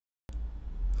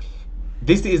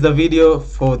This is the video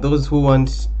for those who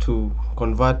want to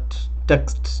convert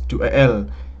text to AL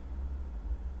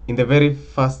in the very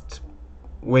fast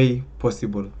way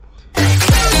possible.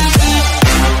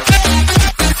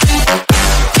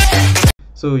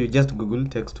 So you just Google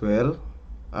text to AL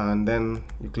and then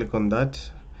you click on that.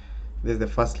 There's the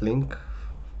first link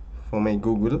for my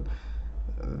Google.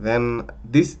 Then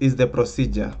this is the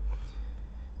procedure.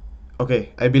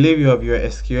 Okay, I believe you have your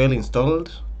SQL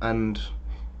installed and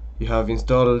you have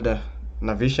installed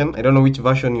Navision. I don't know which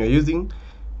version you're using,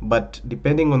 but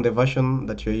depending on the version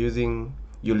that you're using,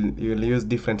 you'll use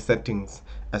different settings,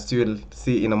 as you will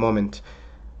see in a moment.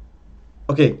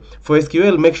 Okay, for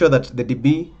SQL, make sure that the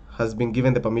DB has been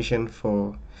given the permission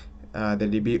for the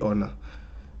DB owner,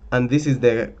 and this is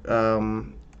the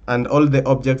and all the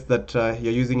objects that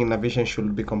you're using in Navision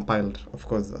should be compiled. Of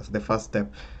course, that's the first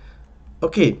step.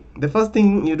 Okay, the first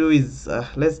thing you do is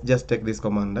let's just take this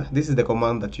command. This is the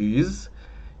command that you use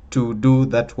to do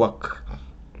that work,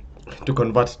 to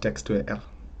convert text to AL.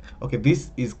 Okay, this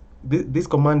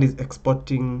command is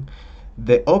exporting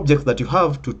the objects that you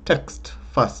have to text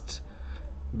first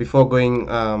before going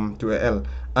to AL.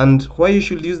 And why you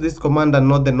should use this command and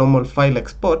not the normal file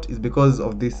export is because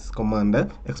of this command,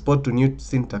 export to new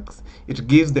syntax. It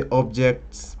gives the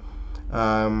objects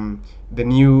the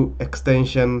new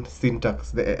extension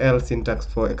syntax, the AL syntax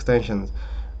for extensions,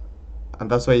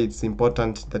 and that's why it's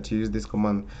important that you use this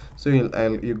command. So you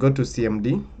go to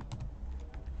CMD,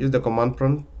 use the command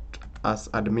prompt as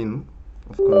admin,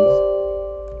 of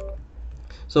course.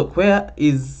 So where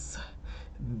is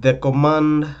the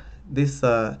command? This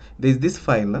there's this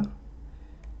file,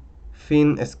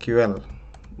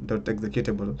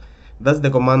 finsql.executable. That's the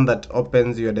command that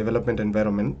opens your development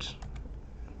environment.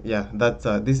 Yeah, that's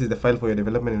this is the file for your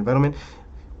development environment.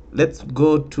 Let's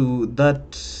go to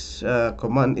that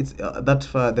command. It's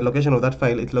the location of that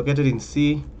file. It's located in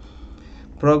C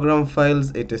program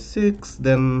files 86.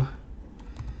 Then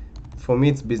for me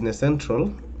it's Business Central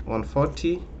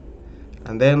 140,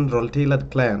 and then role tailored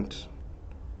client.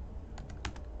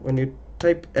 When you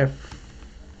type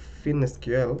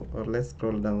finsql, or let's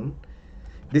scroll down,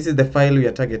 this is the file we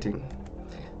are targeting.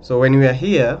 So when we are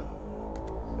here,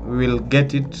 we will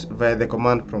get it via the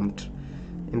command prompt.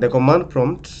 In the command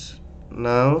prompt,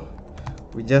 now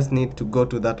we just need to go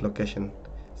to that location,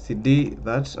 cd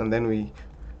that, and then we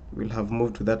will have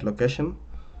moved to that location.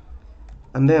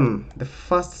 And then the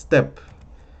first step,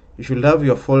 you should have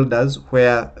your folders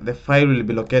where the file will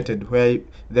be located, where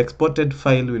the exported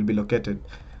file will be located.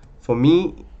 For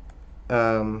me,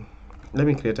 let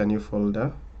me create a new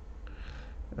folder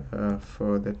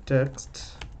for the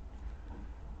text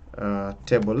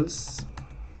tables,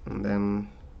 and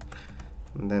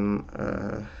then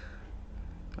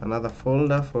another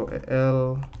folder for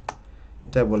AL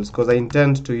tables, because I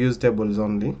intend to use tables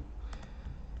only.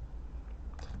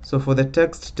 So for the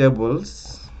text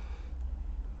tables,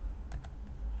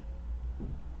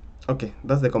 okay,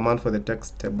 that's the command for the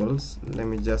text tables. Let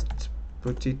me just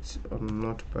put it on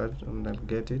Notepad and I'll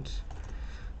get it.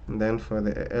 And then for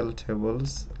the AL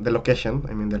tables, the location,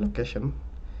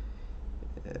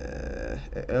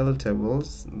 AL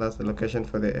tables, that's the location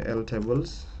for the AL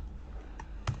tables.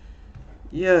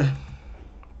 Yeah.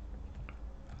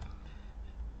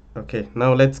 Okay,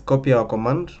 now let's copy our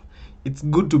command. It's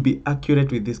good to be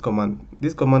accurate with this command.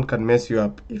 This command can mess you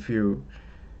up if you're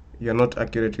not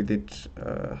accurate with it.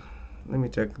 Let me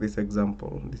take this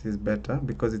example. This is better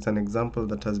because it's an example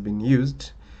that has been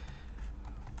used.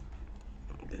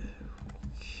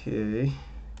 Okay,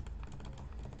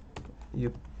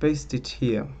 you paste it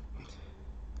here.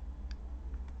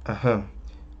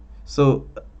 So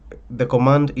the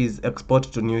command is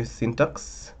export to new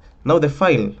syntax. Now the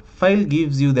file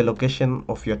gives you the location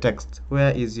of your text.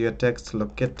 Where is your text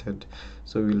located?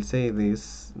 So we'll say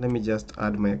this. Let me just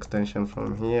add my extension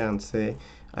from here and say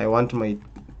I want my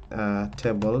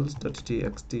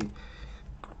tables.txt.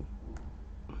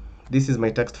 This is my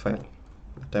text file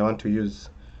that I want to use,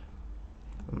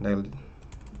 and I'll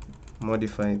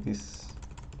modify this.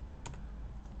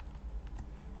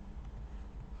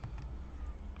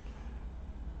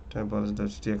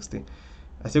 Tables.txt.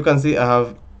 As you can see, I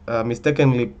have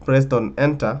mistakenly pressed on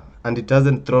enter and it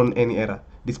hasn't thrown any error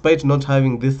despite not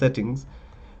having these settings.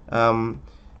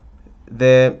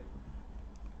 The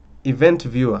event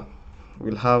viewer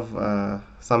will have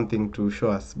something to show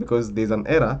us because there's an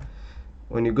error.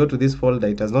 When you go to this folder,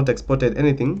 it has not exported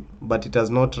anything, but it has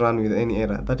not run with any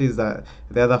error. That is the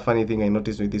other funny thing I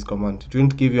noticed with this command. It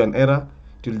won't give you an error,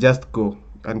 it will just go,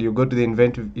 and you go to the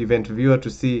event viewer to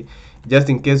see, just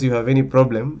in case you have any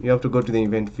problem, you have to go to the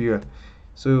event viewer.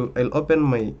 So I'll open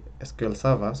my SQL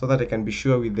Server so that I can be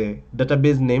sure with the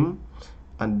database name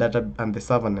and the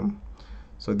server name.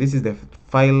 So this is the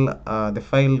file. The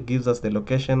file gives us the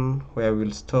location where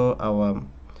we'll store our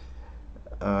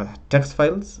text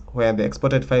files, where the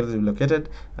exported files will be located,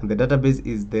 and the database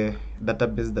is the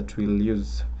database that we'll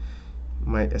use.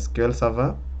 My SQL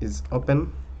Server is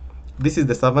open. This is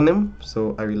the server name,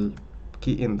 so I will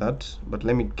key in that, but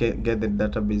let me get the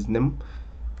database name.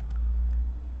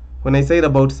 When I said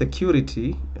about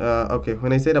security,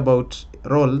 when I said about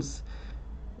roles,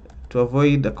 to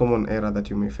avoid a common error that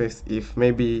you may face if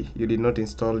maybe you did not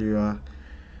install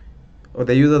or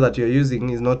the user that you're using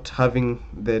is not having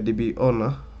the DB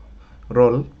owner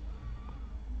role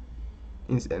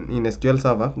in SQL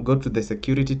Server, go to the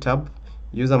security tab,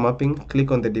 user mapping, click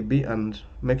on the DB and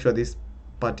make sure this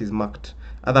part is marked.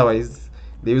 Otherwise,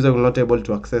 the user will not be able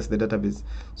to access the database.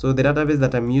 So the database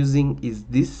that I'm using is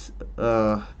this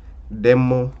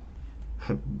demo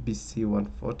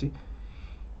BC140.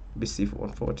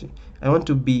 I want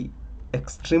to be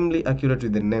extremely accurate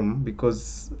with the name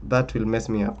because that will mess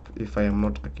me up if I am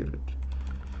not accurate.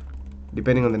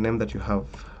 Depending on the name that you have,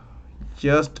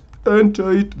 just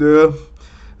enter it there.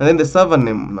 And then the server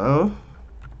name, now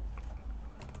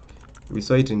we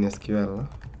saw it in SQL.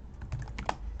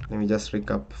 Let me just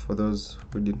recap for those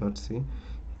who did not see.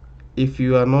 If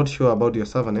you are not sure about your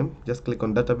server name, just click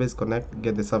on database connect,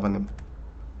 get the server name,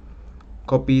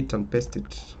 copy it and paste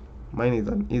it. Mine is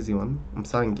an easy one,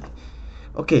 Msangi.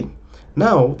 Okay,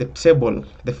 now the table,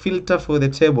 the filter for the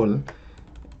table,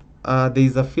 there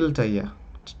is a filter here.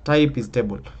 Type is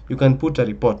table. You can put a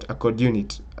report, a code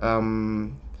unit,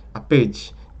 a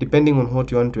page, depending on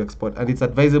what you want to export, and it's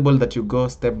advisable that you go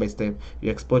step by step. You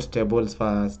export tables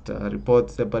first,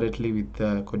 reports separately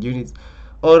with code units,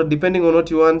 or depending on what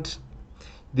you want.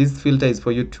 This filter is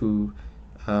for you to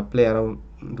play around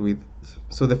with.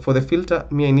 So for the filter,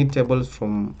 I need tables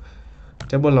from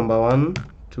table number 1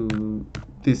 to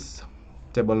this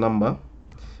table number.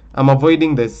 I'm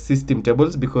avoiding the system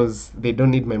tables because they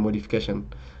don't need my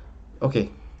modification. Okay,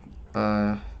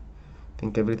 I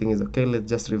think everything is okay. Let's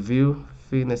just review.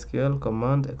 FinSQL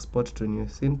command, export to new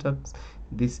syntax.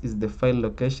 This is the file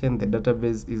location. The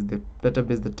database is the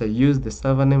database that I use, the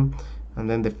server name, and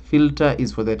then the filter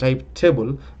is for the type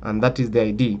table, and that is the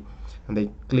ID. And I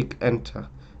click enter.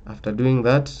 After doing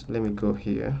that, let me go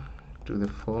here to the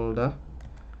folder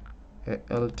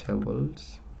AL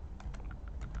tables.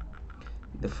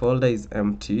 The folder is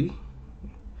empty.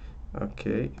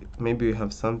 Okay, maybe we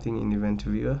have something in event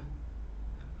viewer.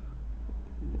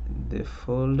 The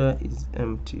folder is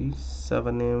empty.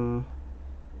 Server name,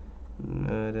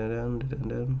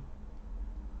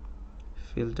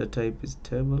 filter type is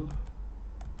table.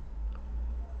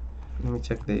 Let me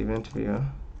check the event viewer.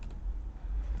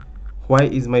 Why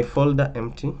is my folder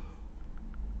empty?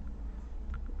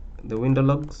 The window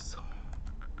logs.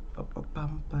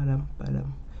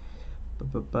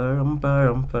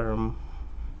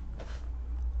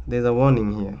 There's a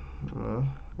warning here.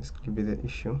 This could be the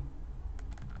issue.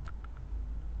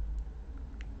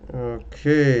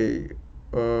 Okay.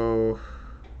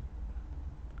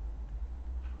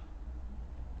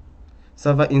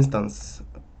 Server instance.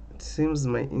 It seems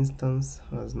my instance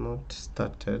has not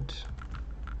started.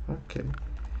 Okay.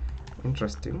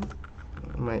 Interesting.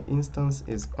 My instance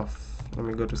is off. Let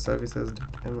me go to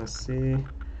services.msc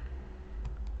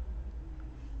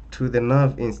to the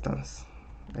nav instance.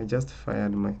 I just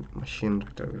fired my machine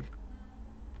right away.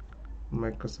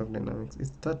 Microsoft Dynamics. It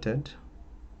started.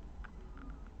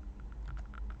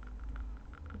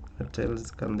 What else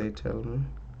can they tell me?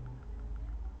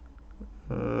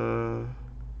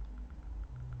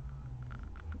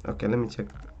 Okay, let me check.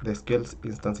 The SQL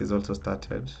instance is also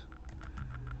started.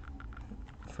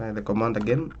 Fire the command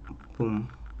again. Boom.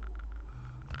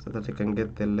 So that I can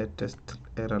get the latest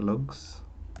error logs.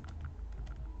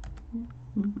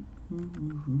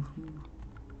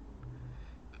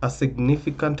 A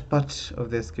significant part of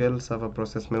the SQL Server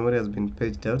process memory has been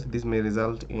paged out. This may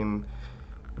result in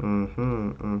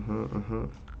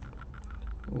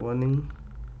warning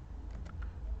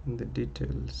in the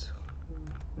details.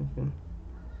 Okay.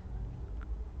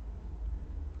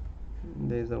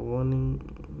 There's a warning.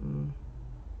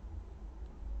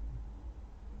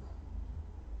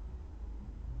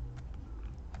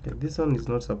 Okay, this one is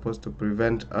not supposed to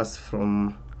prevent us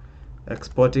from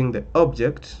exporting the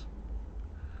object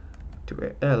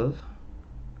to AL.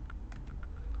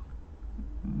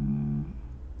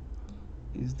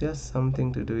 Is there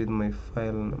something to do with my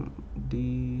file name?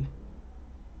 DL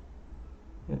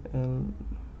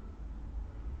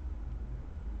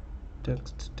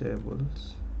text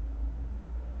tables.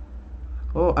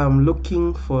 Oh, I'm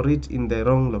looking for it in the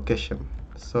wrong location.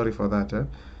 Sorry for that.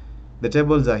 The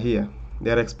tables are here.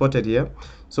 They are exported here.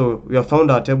 So we have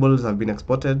found our tables have been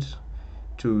exported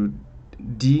to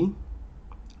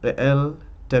DAL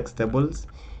text tables.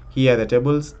 Here are the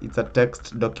tables. It's a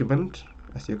text document,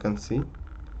 as you can see.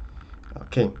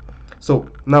 Okay, so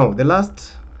now the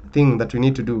last thing that we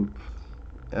need to do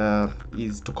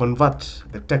is to convert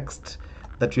the text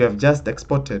that we have just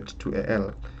exported to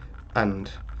AL, and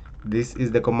this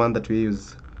is the command that we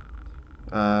use.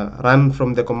 Run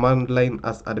from the command line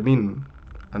as admin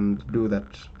and do that.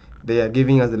 They are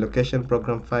giving us the location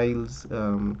program files.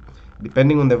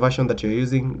 Depending on the version that you're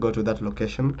using, go to that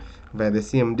location via the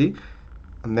CMD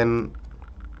and then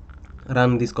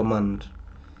run this command.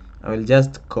 I will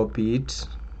just copy it,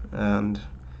 and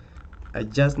I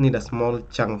just need a small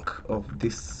chunk of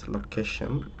this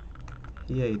location.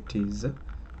 Here it is.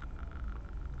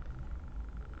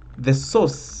 The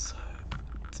source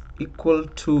is equal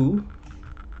to,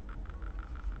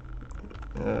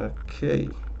 okay,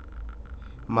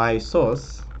 my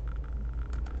source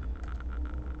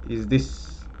is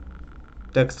this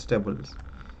text tables.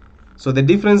 So the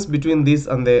difference between this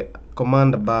and the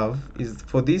command above is,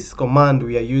 for this command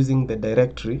we are using the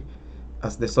directory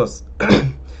as the source.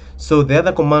 So the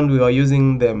other command we are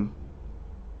using the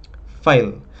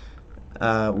file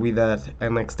with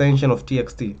an extension of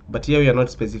txt, but here we are not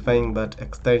specifying that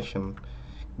extension.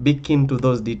 Be keen to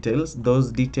those details.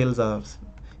 Those details are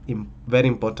very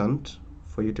important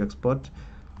for you to export.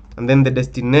 And then the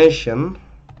destination,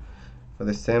 for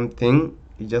the same thing,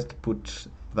 you just put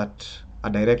that a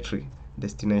directory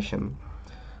destination.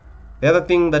 The other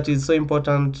thing that is so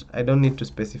important, I don't need to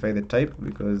specify the type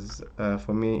because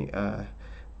for me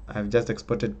I've just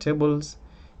exported tables.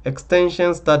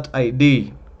 Extension start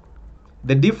ID,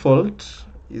 the default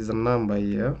is a number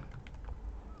here.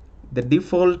 The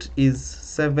default is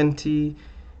 70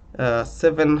 blah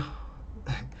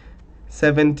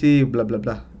blah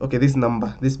blah. Okay, this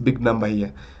number, this big number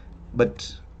here,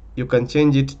 but you can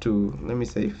change it to, let me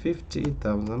say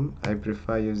 50,000. I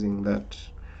prefer using that.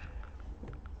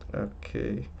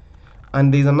 Okay,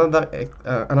 and there's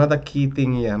another key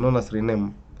thing here known as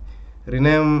rename.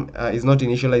 Rename is not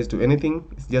initialized to anything,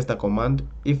 it's just a command.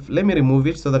 Let me remove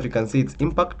it so that we can see its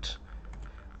impact,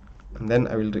 and then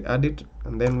I will re-add it,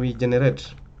 and then we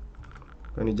generate.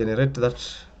 When you generate that,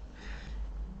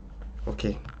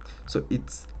 okay, so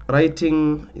it's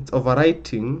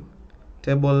overwriting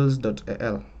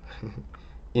tables.al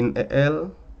in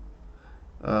AL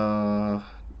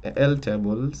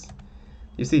tables.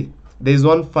 You see, there is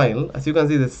one file. As you can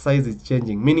see, the size is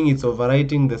changing, meaning it's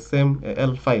overwriting the same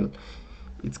AL file.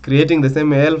 It's creating the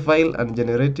same AL file and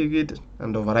generating it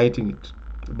and overwriting it.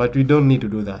 But we don't need to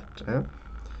do that.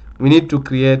 We need to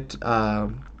create.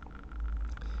 That's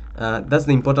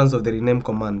the importance of the rename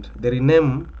command. The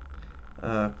rename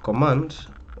command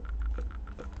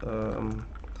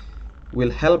will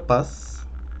help us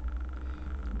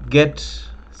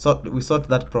sort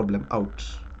that problem out.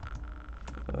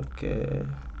 Okay,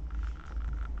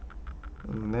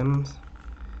 and then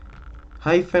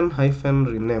hyphen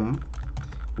rename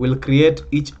will create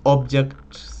each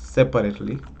object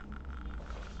separately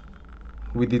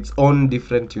with its own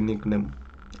different unique name.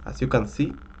 As you can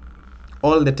see,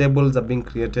 all the tables are being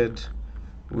created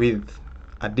with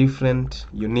a different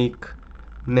unique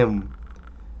name.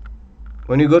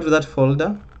 When you go to that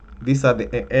folder, these are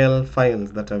the AL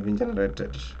files that have been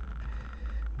generated,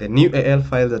 the new AL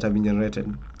files that have been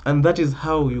generated, and that is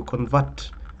how you convert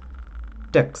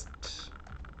text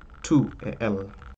to AL.